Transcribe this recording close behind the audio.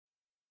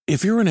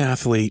If you're an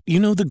athlete, you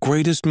know the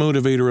greatest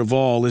motivator of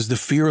all is the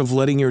fear of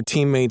letting your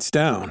teammates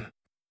down.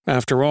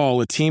 After all,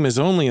 a team is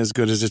only as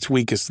good as its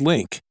weakest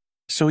link.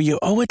 So you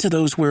owe it to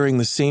those wearing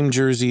the same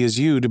jersey as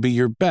you to be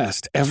your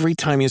best every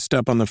time you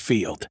step on the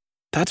field.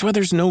 That's why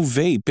there's no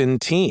vape in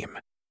team.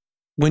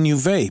 When you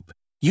vape,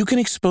 you can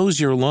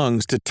expose your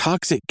lungs to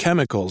toxic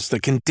chemicals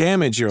that can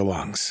damage your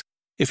lungs.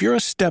 If you're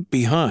a step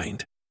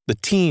behind, the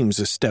team's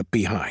a step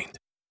behind.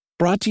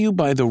 Brought to you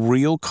by The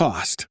Real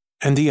Cost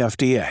and the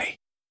FDA.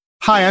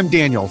 Hi, I'm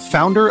Daniel,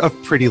 founder of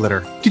Pretty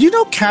Litter. Did you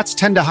know cats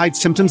tend to hide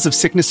symptoms of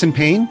sickness and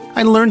pain?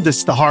 I learned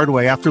this the hard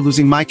way after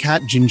losing my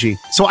cat, Gingy.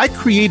 So I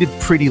created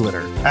Pretty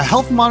Litter, a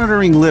health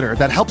monitoring litter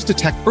that helps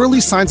detect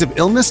early signs of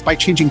illness by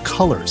changing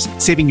colors,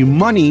 saving you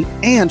money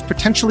and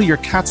potentially your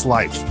cat's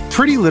life.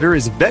 Pretty Litter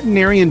is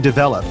veterinarian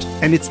developed,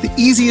 and it's the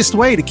easiest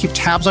way to keep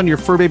tabs on your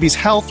fur baby's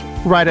health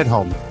right at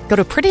home. Go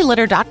to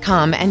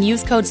prettylitter.com and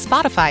use code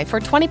SPOTIFY for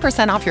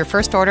 20% off your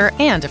first order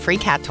and a free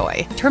cat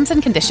toy. Terms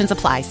and conditions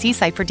apply. See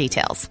site for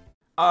details.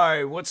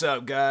 Alright, what's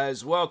up,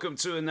 guys? Welcome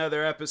to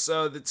another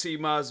episode of the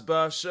T-Moz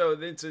Boss Show.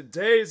 In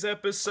today's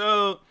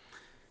episode,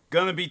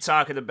 gonna be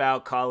talking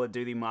about Call of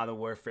Duty Modern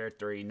Warfare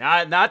 3.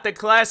 Not the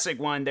classic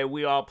one that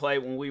we all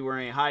played when we were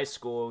in high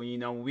school, you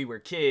know, when we were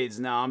kids.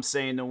 No, I'm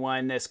saying the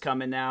one that's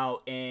coming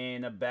out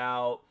in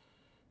about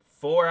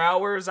 4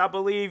 hours, I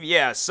believe.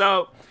 Yeah,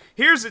 so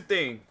here's the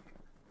thing.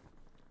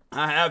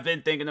 I have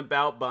been thinking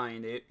about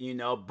buying it, you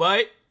know,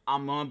 but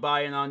I'm gonna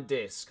buy it on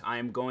disc. I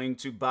am going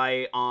to buy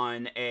it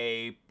on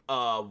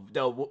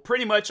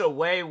pretty much a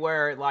way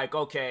where, like,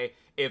 okay,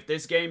 if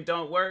this game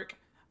don't work,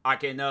 I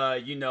can,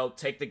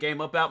 take the game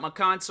up out my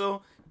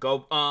console,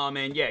 go,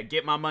 and yeah,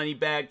 get my money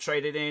back,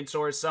 trade it in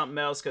towards something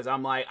else, because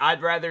I'm like,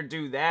 I'd rather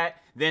do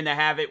that than to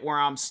have it where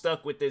I'm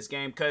stuck with this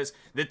game, because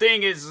the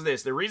thing is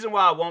this, the reason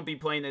why I won't be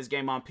playing this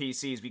game on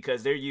PC is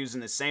because they're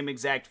using the same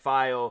exact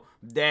file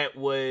that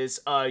was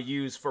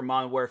used for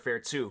Modern Warfare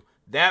 2.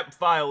 That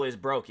file is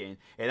broken,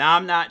 and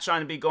I'm not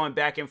trying to be going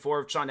back and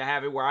forth trying to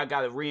have it where I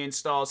gotta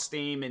reinstall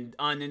Steam and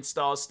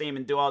uninstall Steam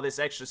and do all this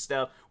extra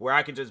stuff where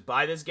I can just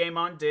buy this game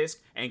on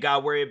disc and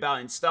gotta worry about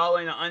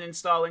installing and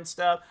uninstalling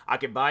stuff. I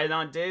can buy it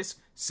on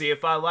disc, see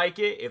if I like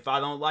it. If I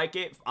don't like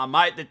it,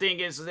 the thing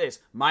is this,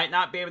 might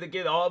not be able to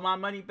get all of my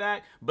money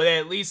back, but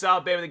at least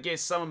I'll be able to get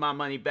some of my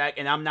money back,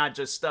 and I'm not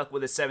just stuck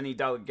with a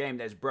 $70 game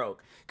that's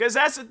broke. Because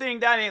that's the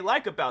thing that I ain't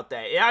like about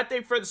that. And I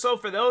think for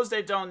those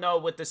that don't know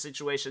what the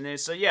situation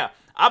is, so yeah,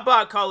 I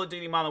bought Call of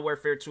Duty Modern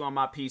Warfare 2 on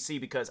my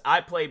PC because I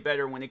play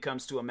better when it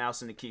comes to a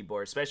mouse and a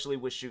keyboard, especially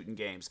with shooting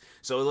games.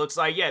 So it looks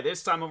like, yeah,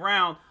 this time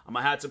around, I'm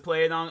going to have to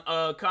play it on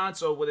a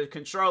console with a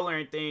controller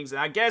and things. And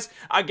I guess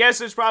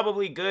it's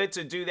probably good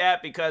to do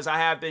that because I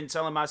have been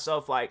telling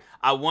myself, like,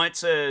 I want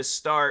to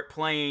start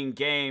playing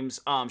games,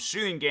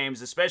 shooting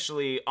games,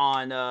 especially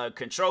on a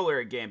controller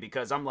again,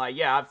 because I'm like,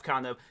 yeah, I've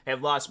kind of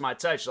have lost my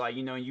touch. Like,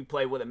 you know, you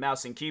play with a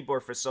mouse and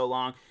keyboard for so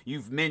long,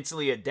 you've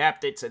mentally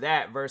adapted to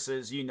that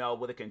versus, you know,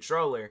 with a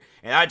controller.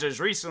 And I just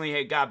recently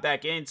had got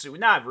back into,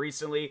 not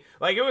recently,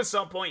 like it was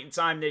some point in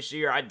time this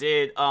year, I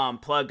did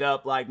plug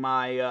up like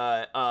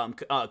my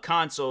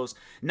consoles,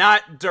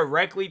 not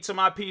directly to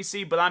my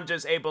PC, but I'm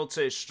just able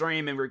to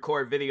stream and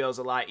record videos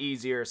a lot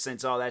easier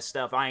since all that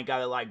stuff. I ain't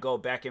gotta like go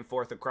back and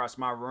forth across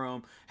my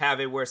room, have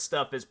it where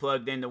stuff is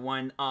plugged into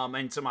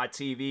into my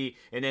TV,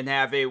 and then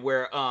have it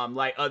where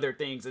like other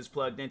things is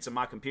plugged into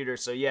my computer.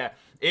 So yeah,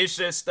 it's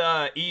just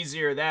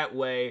easier that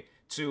way.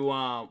 To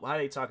why are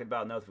they talking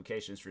about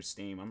notifications for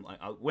Steam? I'm like,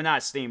 well,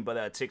 not Steam,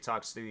 but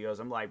TikTok Studios.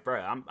 I'm like, bro,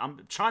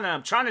 I'm trying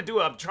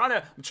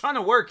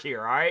to work here,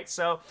 all right.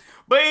 So,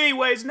 but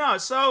anyways, no.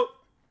 So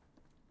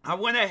I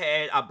went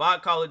ahead, I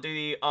bought Call of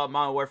Duty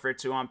Modern Warfare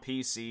 2 on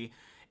PC.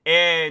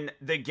 And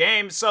the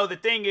game, so the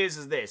thing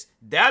is this,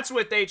 that's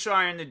what they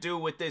trying to do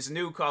with this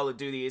new Call of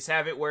Duty, is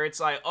have it where it's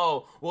like,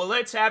 oh, well,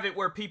 let's have it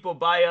where people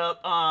buy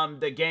up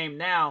the game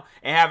now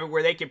and have it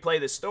where they can play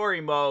the story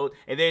mode,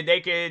 and then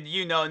they could,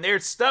 you know, and they're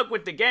stuck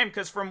with the game,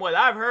 because from what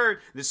I've heard,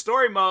 the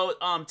story mode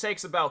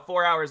takes about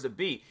 4 hours to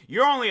beat.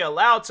 You're only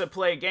allowed to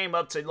play a game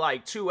up to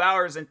like 2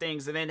 hours and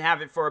things, and then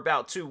have it for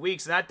about 2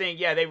 weeks, and I think,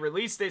 yeah, they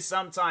released this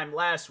sometime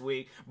last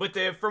week, but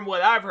from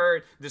what I've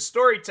heard, the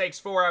story takes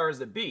 4 hours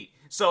to beat.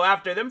 So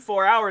after them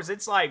 4 hours,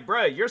 it's like,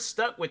 bruh, you're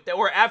stuck with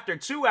or after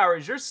 2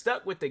 hours, you're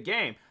stuck with the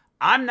game.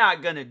 I'm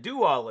not gonna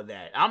do all of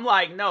that. I'm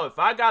like, no, if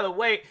I gotta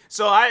wait,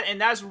 so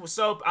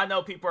I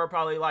know people are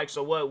probably like,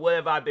 so what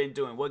have I been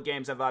doing? What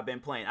games have I been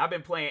playing? I've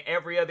been playing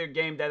every other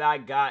game that I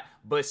got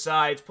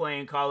besides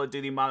playing Call of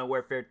Duty Modern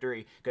Warfare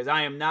 3, because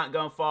I am not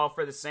gonna fall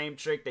for the same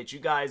trick that you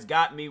guys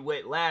got me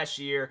with last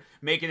year,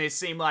 making it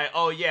seem like,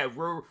 oh yeah,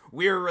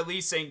 we're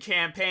releasing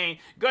campaign.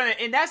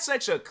 And that's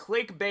such a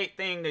clickbait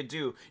thing to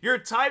do. You're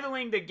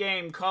titling the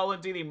game Call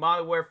of Duty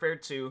Modern Warfare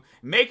 2,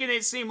 making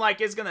it seem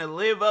like it's gonna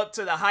live up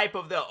to the hype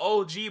of the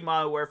OG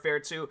Modern Warfare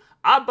 2.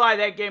 I buy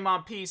that game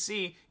on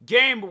PC.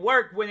 Game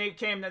worked when it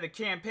came to the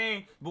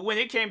campaign, but when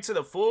it came to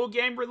the full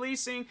game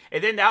releasing,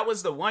 and then that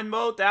was the one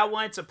mode that I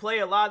wanted to play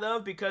a lot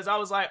of, because I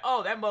was like,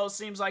 oh, that mode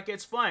seems like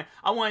it's fun.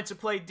 I wanted to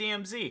play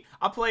DMZ.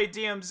 I played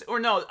DMZ, or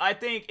no, I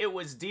think it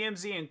was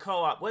DMZ and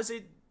co-op. Was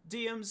it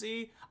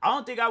DMZ. I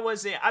don't think I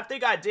was in. I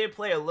think I did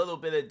play a little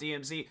bit of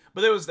DMZ,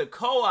 but it was the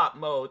co-op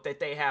mode that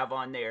they have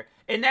on there,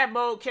 and that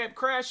mode kept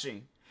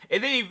crashing.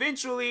 And then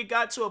eventually it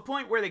got to a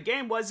point where the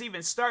game wasn't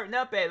even starting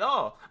up at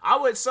all.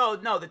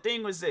 The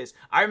thing was this.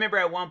 I remember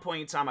at one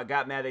point in time I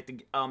got mad at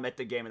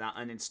the game and I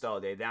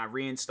uninstalled it. Then I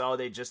reinstalled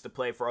it just to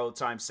play for old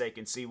time's sake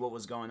and see what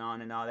was going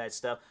on and all that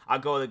stuff. I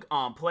go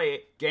to play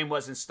it, game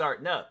wasn't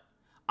starting up.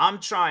 I'm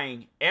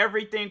trying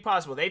everything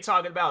possible. They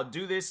talking about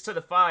do this to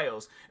the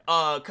files,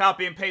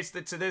 copy and paste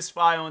it to this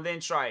file and then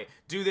try it.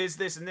 Do this,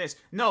 this, and this.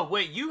 No,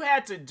 what you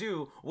had to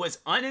do was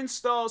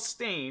uninstall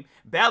Steam,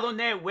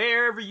 Battle.net,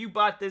 wherever you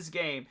bought this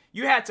game.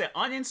 You had to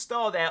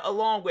uninstall that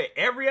along with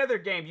every other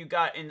game you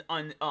got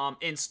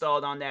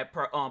installed on that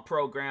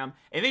program,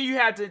 and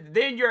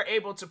then you're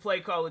able to play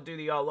Call of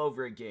Duty all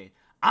over again.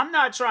 I'm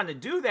not trying to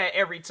do that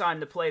every time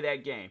to play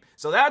that game.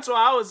 So that's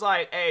why I was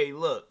like, hey,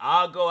 look,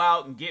 I'll go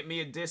out and get me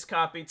a disc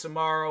copy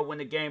tomorrow when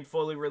the game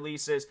fully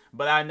releases.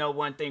 But I know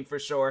one thing for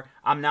sure,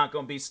 I'm not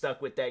going to be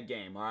stuck with that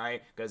game, all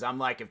right? Because I'm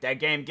like, if that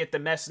game get to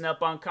messing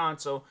up on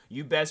console,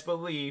 you best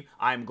believe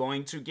I'm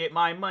going to get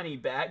my money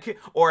back,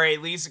 or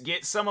at least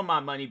get some of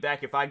my money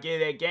back if I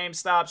get it at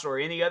GameStop's or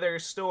any other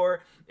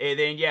store. And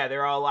then, yeah,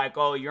 they're all like,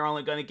 oh, you're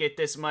only going to get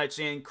this much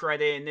in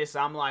credit and this.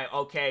 I'm like,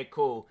 okay,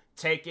 cool.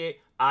 Take it.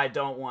 I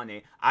don't want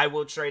it. I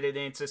will trade it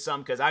into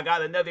some, because I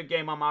got another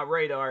game on my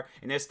radar,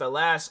 and it's the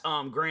last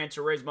Gran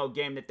Turismo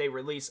game that they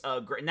released,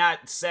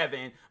 not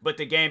 7, but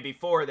the game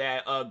before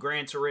that,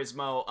 Gran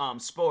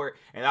Turismo Sport,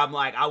 and I'm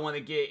like, I want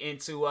to get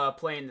into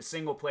playing the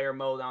single player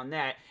mode on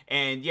that,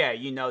 and yeah,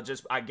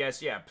 just, I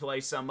guess, yeah, play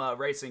some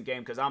racing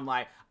game, because I'm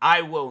like,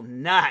 I will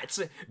not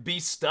be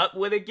stuck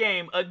with a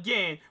game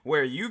again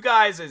where you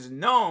guys is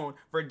known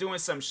for doing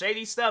some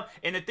shady stuff.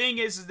 And the thing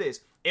is this,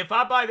 if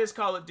I buy this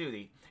Call of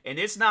Duty, and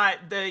it's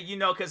not the,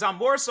 because I'm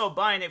more so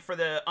buying it for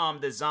the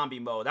zombie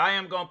mode. I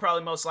am going to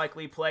probably most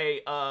likely play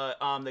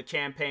the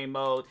campaign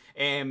mode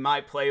and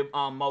might play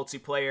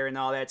multiplayer and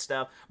all that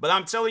stuff. But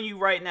I'm telling you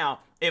right now,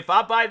 if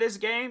I buy this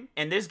game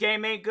and this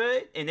game ain't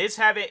good and it's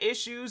having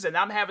issues and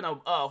I'm having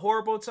a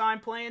horrible time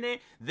playing it,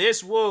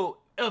 this will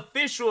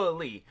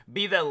officially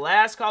be the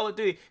last Call of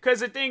Duty. Because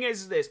the thing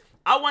is this,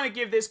 I want to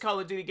give this Call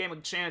of Duty game a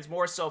chance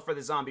more so for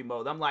the zombie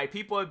mode. I'm like,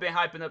 people have been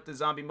hyping up the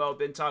zombie mode,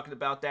 been talking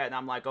about that, and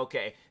I'm like,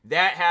 okay,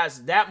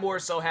 that more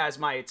so has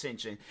my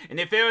attention. And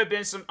if it had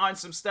been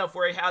some stuff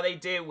where how they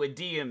did with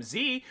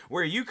DMZ,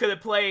 where you could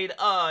have played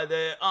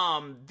the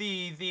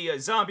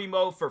zombie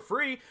mode for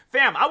free,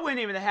 fam, I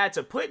wouldn't even have had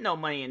to put no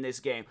money in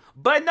this game.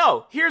 But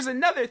no, here's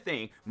another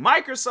thing.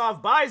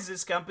 Microsoft buys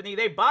this company,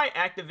 they buy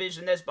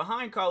Activision that's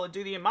behind Call of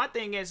Duty, and my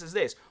thing is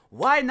this.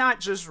 Why not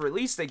just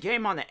release the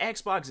game on the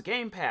Xbox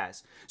Game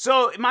Pass?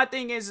 So my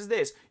thing is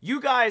this.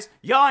 You guys,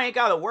 y'all ain't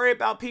got to worry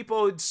about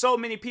so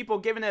many people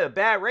giving it a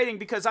bad rating,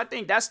 because I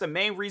think that's the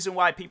main reason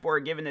why people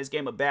are giving this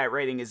game a bad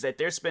rating, is that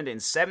they're spending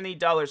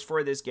 $70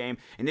 for this game,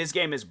 and this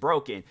game is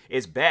broken.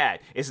 It's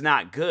bad. It's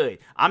not good.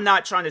 I'm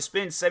not trying to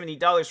spend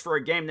 $70 for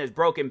a game that's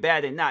broken,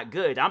 bad, and not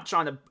good. I'm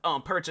trying to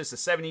purchase a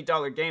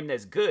 $70 game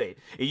that's good.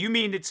 And you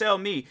mean to tell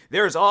me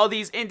there's all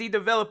these indie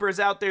developers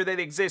out there that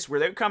exist where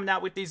they're coming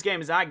out with these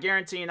games, and I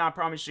guarantee and I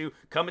promise you,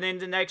 coming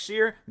into next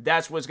year,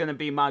 that's what's going to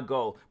be my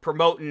goal.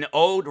 Promoting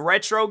old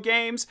retro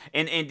games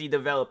and indie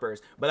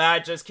developers. But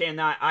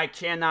I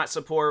cannot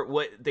support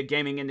what the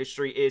gaming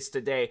industry is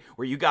today,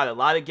 where you got a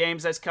lot of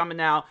games that's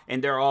coming out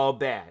and they're all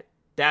bad.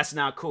 That's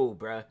not cool,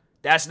 bruh.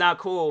 That's not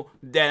cool.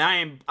 That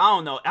I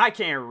don't know. I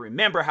can't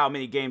remember how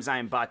many games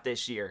I bought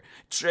this year.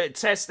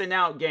 Testing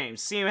out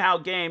games, seeing how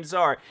games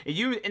are.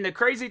 And the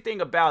crazy thing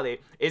about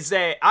it is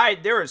that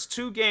there was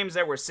 2 games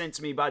that were sent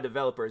to me by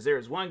developers. There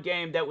was one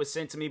game that was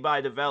sent to me by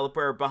a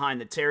developer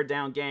behind the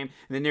Teardown game.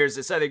 And then there's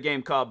this other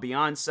game called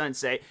Beyond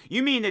Sunset.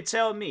 You mean to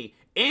tell me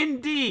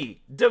indie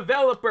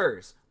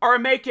developers are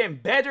making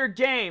better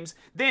games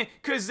than,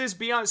 because this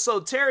Beyond, so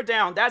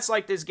Teardown, that's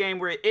like this game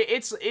where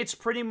it's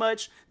pretty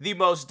much the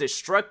most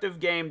destructive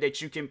game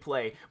that you can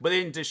play, but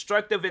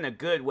destructive in a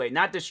good way,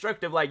 not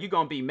destructive like you're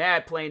gonna be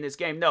mad playing this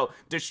game. No,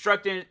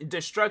 destruction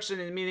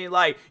in meaning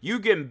like you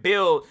can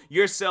build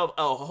yourself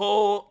a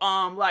whole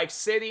like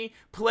city,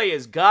 play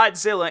as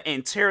Godzilla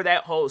and tear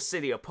that whole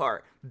city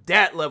apart.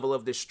 That level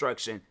of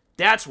destruction.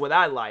 That's what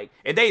I like.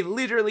 And they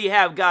literally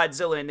have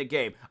Godzilla in the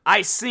game.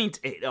 I synced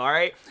it, all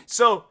right?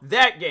 So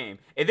that game.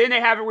 And then they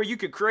have it where you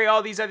could create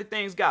all these other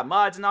things, got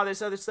mods and all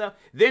this other stuff.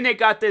 Then they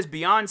got this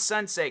Beyond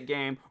Sunset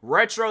game,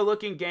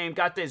 retro-looking game,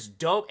 got this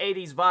dope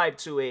 80s vibe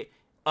to it.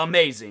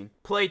 Amazing.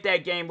 Played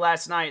that game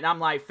last night, and I'm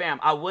like, fam,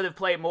 I would have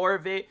played more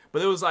of it,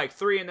 but it was like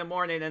 3 in the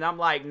morning, and I'm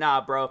like,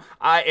 nah, bro.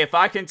 If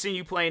I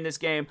continue playing this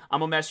game, I'm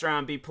gonna mess around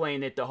and be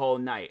playing it the whole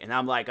night. And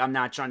I'm like, I'm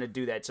not trying to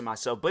do that to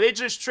myself. But it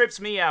just trips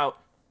me out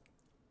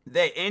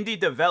that indie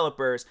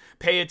developers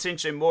pay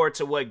attention more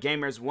to what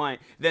gamers want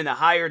than the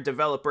higher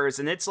developers.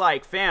 And it's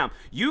like, fam,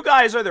 you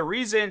guys are the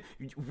reason,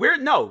 we're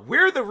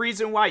the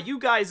reason why you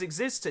guys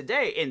exist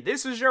today. And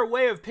this is your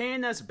way of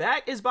paying us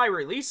back, is by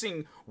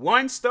releasing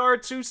 1-star,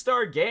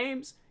 2-star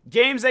games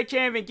that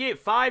can't even get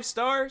 5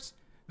 stars.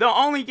 The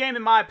only game,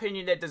 in my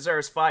opinion, that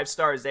deserves 5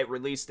 stars that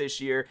released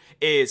this year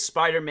is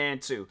Spider-Man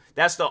 2.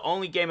 That's the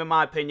only game, in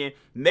my opinion.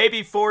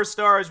 Maybe 4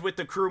 stars with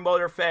the Crew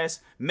Motorfest.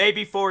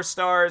 Maybe 4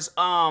 stars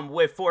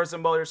with Forza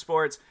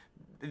Motorsports.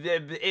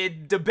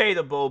 It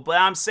debatable, but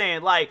I'm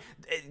saying like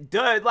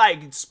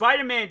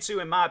Spider-Man 2,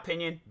 in my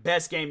opinion,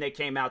 best game that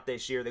came out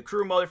this year. The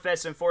Crew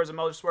Motorfest and Forza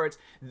Motorsports,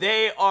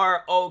 they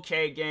are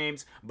okay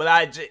games,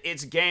 but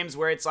it's games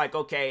where it's like,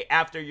 okay,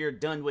 after you're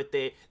done with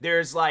it,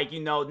 there's like,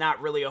 not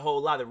really a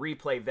whole lot of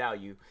replay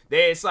value.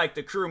 It's like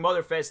the Crew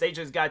Motorfest, they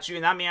just got you,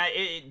 and I mean,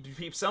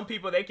 some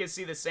people, they can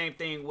see the same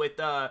thing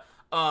with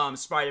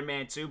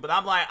Spider-Man 2, but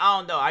I'm like, I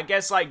don't know, I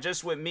guess like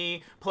just with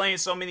me playing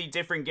so many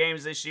different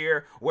games this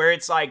year where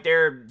it's like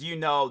they're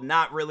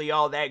not really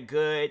all that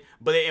good,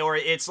 but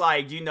it's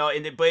like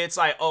but it's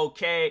like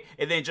okay,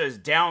 and then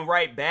just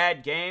downright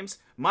bad games.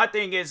 My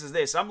thing is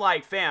this, I'm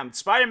like, fam,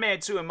 Spider-Man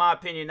 2, in my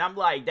opinion, I'm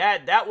like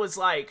that was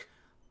like,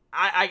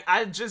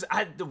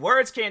 the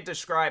words can't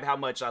describe how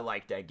much I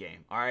like that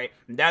game, alright?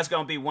 That's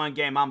gonna be one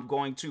game I'm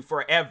going to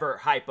forever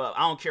hype up.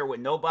 I don't care what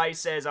nobody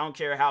says, I don't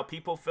care how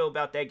people feel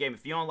about that game.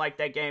 If you don't like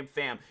that game,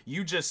 fam,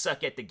 you just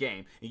suck at the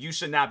game, and you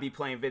should not be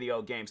playing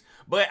video games.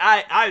 But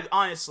I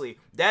honestly,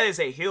 that is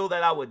a hill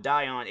that I would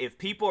die on. If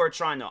people are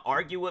trying to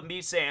argue with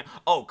me saying,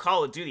 oh,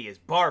 Call of Duty is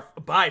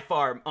by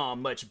far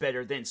much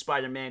better than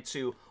Spider-Man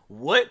 2,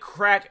 what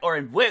crack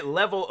or what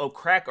level of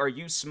crack are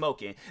you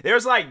smoking?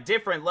 There's like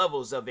different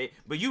levels of it,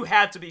 but you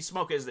have to be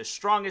smoking as the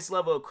strongest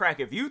level of crack.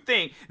 If you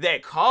think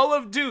that Call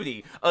of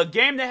Duty, a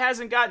game that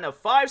hasn't gotten a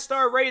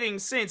 5-star rating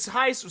since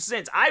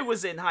I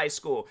was in high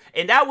school,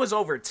 and that was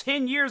over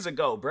 10 years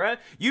ago, bruh.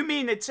 You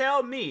mean to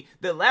tell me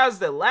the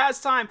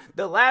last time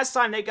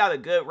they got a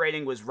good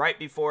rating was right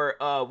before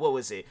what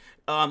was it?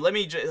 Let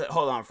me just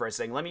hold on for a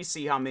second. Let me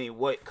see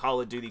what Call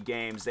of Duty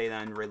games they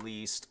done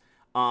released.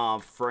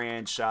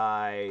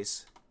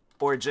 Franchise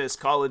or just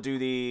Call of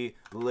Duty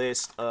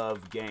list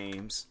of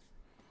games.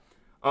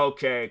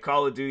 Okay,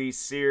 Call of Duty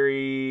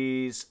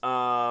series.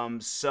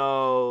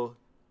 So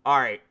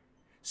alright.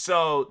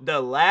 So the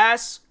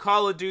last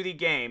Call of Duty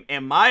game,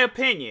 in my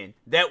opinion,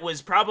 that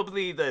was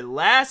probably the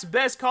last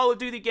best Call of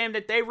Duty game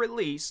that they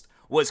released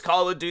was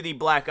Call of Duty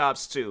Black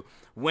Ops 2.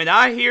 When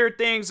I hear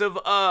things of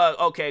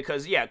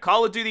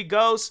Call of Duty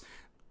Ghosts,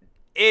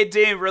 it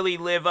didn't really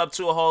live up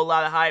to a whole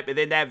lot of hype. And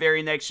then that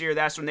very next year,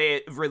 that's when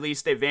they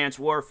released Advanced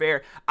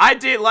Warfare. I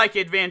did like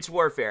Advanced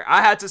Warfare.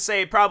 I have to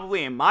say,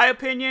 probably in my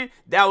opinion,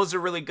 that was a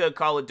really good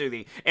Call of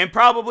Duty. And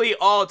probably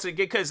all to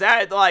get, because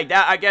that,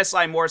 I guess,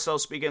 more so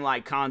speaking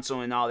like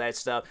console and all that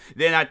stuff.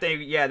 Then I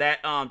think,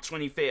 that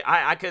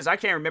 25th, because I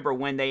can't remember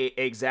when they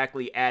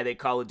exactly added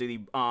Call of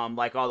Duty, all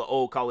the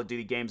old Call of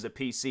Duty games to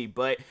PC.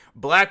 But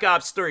Black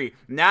Ops 3,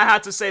 now I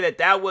have to say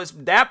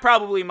that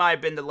probably might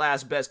have been the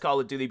last best Call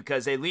of Duty,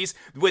 because at least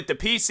with the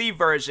PC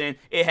version,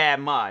 it had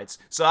mods.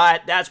 So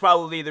that's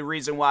probably the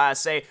reason why I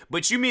say,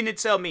 but you mean to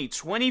tell me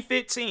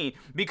 2015,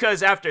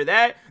 because after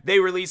that, they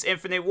released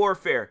Infinite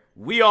Warfare.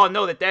 We all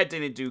know that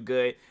didn't do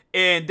good.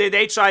 And then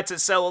they tried to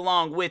sell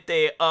along with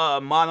the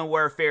Modern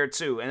Warfare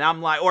 2. And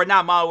I'm like, or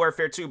not Modern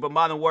Warfare 2, but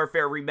Modern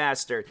Warfare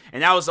Remastered.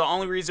 And that was the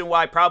only reason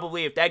why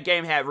probably if that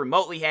game had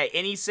remotely had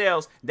any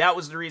sales, that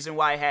was the reason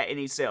why it had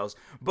any sales.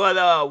 But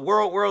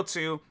World War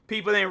 2,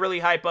 people didn't really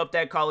hype up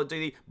that Call of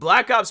Duty.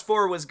 Black Ops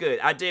 4 was good.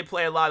 I did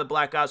play a lot of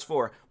Black Ops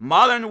 4.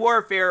 Modern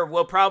Warfare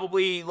will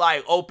probably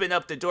open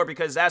up the door,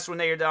 because that's when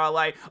they're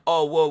like,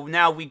 oh, well,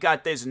 now we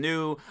got this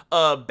new,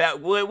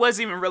 well, it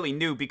wasn't even really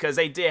new, because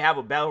they did have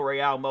a Battle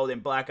Royale mode in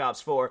Black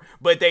Ops 4,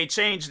 but they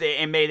changed it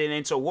and made it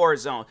into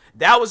Warzone.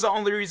 That was the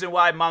only reason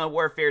why Modern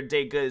Warfare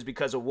did good, is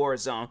because of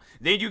Warzone.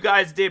 Then you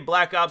guys did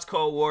Black Ops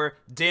Cold War,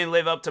 didn't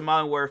live up to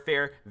Modern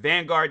Warfare.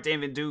 Vanguard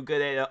didn't even do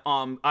good at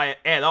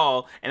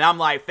all. And I'm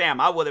like, fam,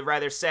 I would have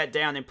rather sat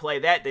down and play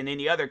that than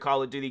any other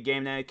Call of Duty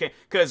game that came,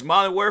 because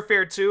Modern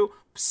Warfare 2,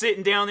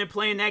 sitting down and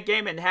playing that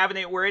game and having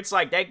it where it's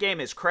like that game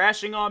is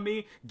crashing on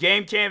me,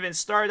 game can't even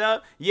start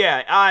up,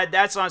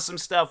 that's on some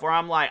stuff where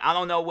I'm like, I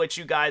don't know what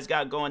you guys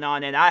got going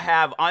on. And I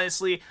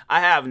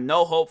have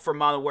no hope for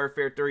Modern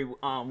Warfare 3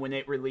 when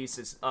it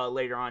releases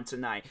later on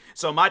tonight.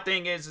 So my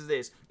thing is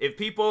this, if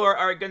people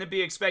are going to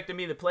be expecting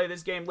me to play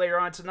this game later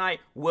on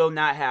tonight, will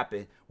not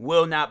happen.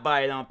 Will not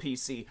buy it on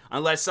PC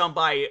unless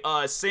somebody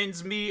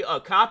sends me a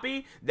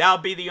copy. That'll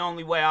be the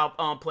only way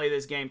I'll play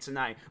this game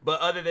tonight. But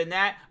other than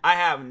that, I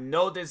have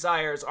no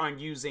desires on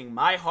using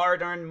my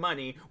hard-earned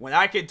money when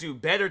I could do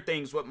better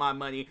things with my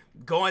money.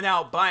 Going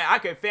out buying, I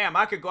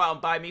could go out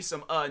and buy me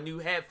some new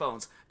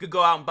headphones. Could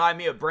go out and buy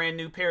me a brand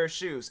new pair of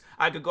shoes.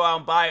 I could go out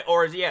and buy,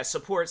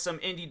 support some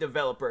indie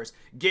developers.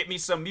 Get me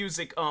some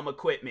music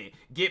equipment.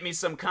 Get me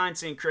some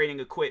content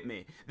creating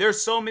equipment.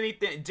 There's so many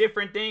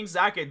different things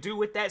I could do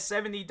with that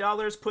 $70.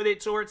 Put it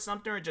towards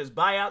something, or just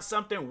buy out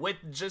something with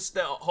just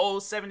the whole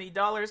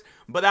 $70.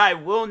 But I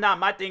will not.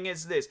 My thing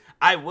is this: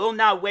 I will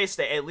not waste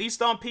it, at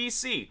least on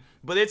PC.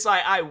 But it's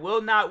like, I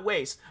will not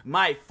waste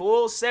my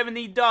full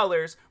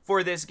 $70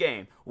 for this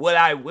game. What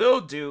I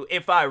will do,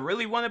 if I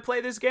really want to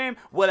play this game,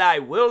 what I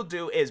will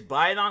do is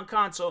buy it on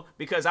console,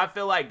 because I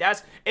feel like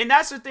that's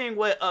the thing.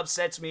 What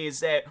upsets me is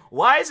that,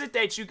 why is it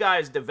that you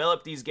guys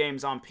develop these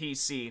games on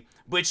PC,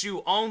 but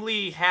you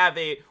only have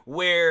it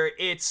where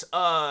it's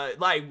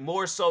like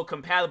more so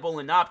compatible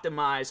and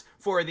optimized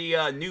for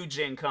the new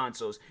gen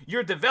consoles?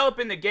 You're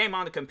developing the game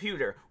on the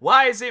computer.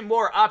 Why is it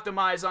more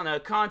optimized on a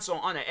console,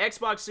 on an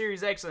Xbox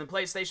Series X and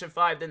PlayStation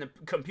 5 than the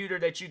computer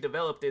that you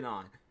developed it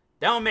on?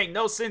 That don't make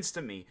no sense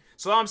to me.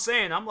 So I'm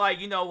saying, I'm like,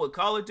 with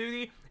Call of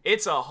Duty,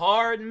 it's a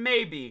hard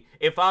maybe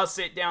if I'll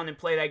sit down and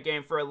play that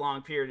game for a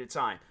long period of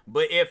time.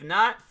 But if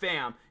not,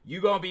 fam,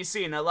 you're going to be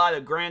seeing a lot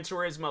of Gran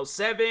Turismo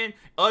 7,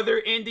 other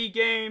indie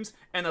games,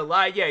 and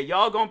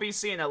y'all going to be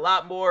seeing a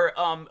lot more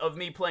of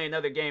me playing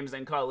other games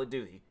than Call of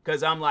Duty.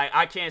 Because I'm like,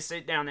 I can't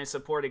sit down and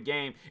support a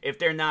game if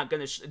they're not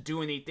going to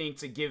do anything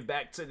to give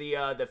back to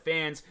the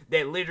fans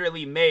that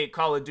literally made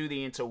Call of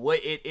Duty into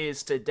what it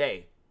is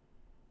today.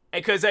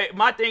 Because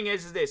my thing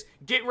is this: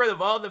 get rid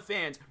of all the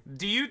fans.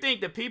 Do you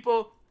think the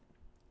people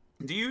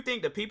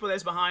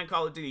that's behind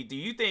Call of Duty, do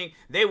you think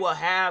they will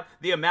have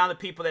the amount of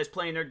people that's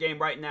playing their game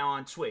right now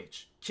on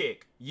Twitch,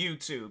 Kick,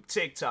 YouTube,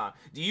 TikTok?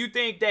 Do you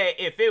think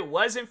that if it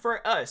wasn't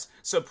for us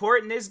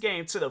supporting this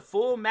game to the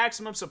full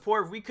maximum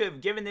support we could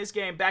have given this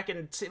game back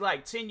in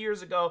 10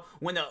 years ago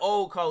when the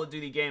old Call of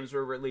Duty games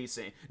were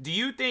releasing, do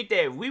you think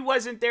that if we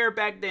wasn't there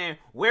back then,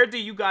 where do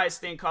you guys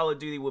think Call of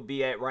Duty would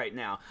be at right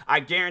now? I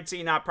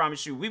guarantee and I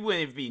promise you, we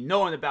wouldn't be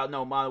knowing about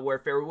no Modern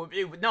Warfare.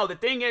 No, the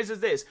thing is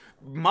this: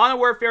 Modern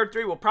Warfare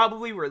 3 will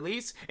probably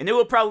release, and it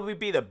will probably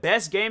be the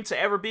best game to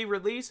ever be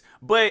released,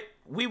 but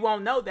we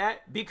won't know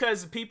that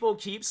because people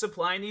keep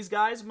supplying these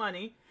guys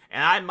money.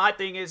 And my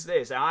thing is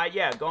this.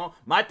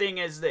 My thing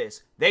is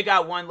this. They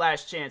got one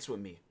last chance with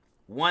me.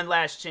 One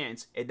last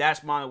chance, and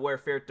that's Modern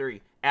Warfare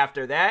 3.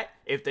 After that,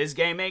 if this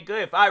game ain't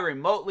good,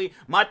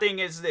 my thing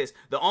is this: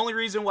 the only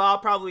reason why I'll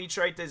probably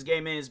trade this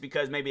game in is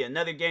because maybe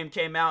another game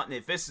came out, and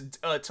if it's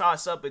a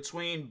toss up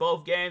between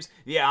both games,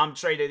 I'm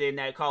traded in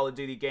that Call of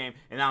Duty game,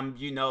 and I'm,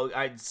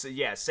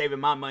 saving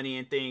my money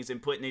and things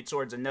and putting it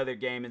towards another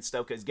game and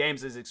stuff, because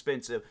games is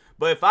expensive.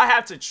 But if I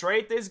have to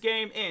trade this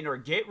game in or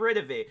get rid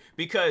of it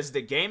because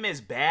the game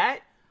is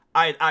bad,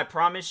 I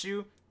promise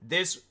you,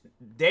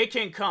 they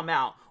can come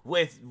out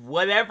with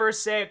whatever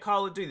said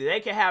Call of Duty.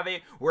 They can have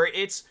it where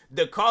it's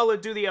the Call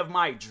of Duty of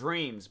my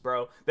dreams,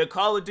 bro. The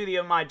Call of Duty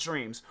of my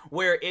dreams,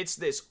 where it's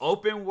this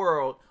open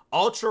world,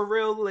 ultra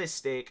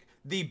realistic,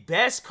 the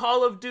best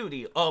Call of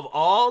Duty of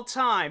all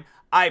time.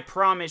 I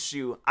promise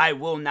you, I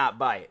will not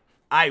buy it.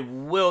 I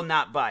will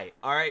not buy it.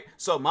 All right.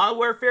 So Modern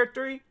Warfare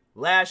 3,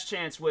 last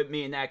chance with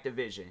me and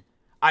Activision.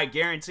 I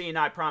guarantee and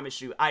I promise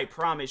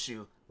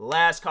you,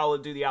 last Call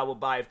of Duty I will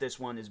buy if this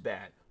one is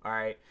bad. All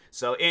right.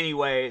 So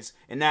anyways,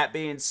 and that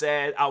being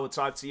said, I will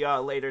talk to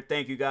y'all later.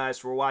 Thank you guys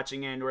for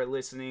watching and or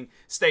listening.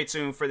 Stay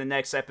tuned for the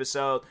next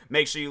episode.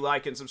 Make sure you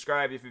like and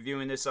subscribe if you're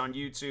viewing this on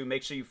YouTube.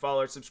 Make sure you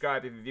follow or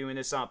subscribe if you're viewing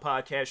this on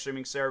podcast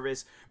streaming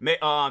service.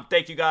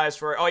 Thank you guys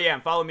for,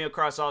 and follow me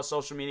across all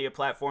social media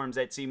platforms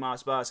at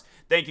TMossBoss.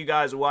 Thank you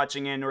guys for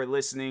watching and or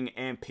listening,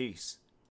 and peace.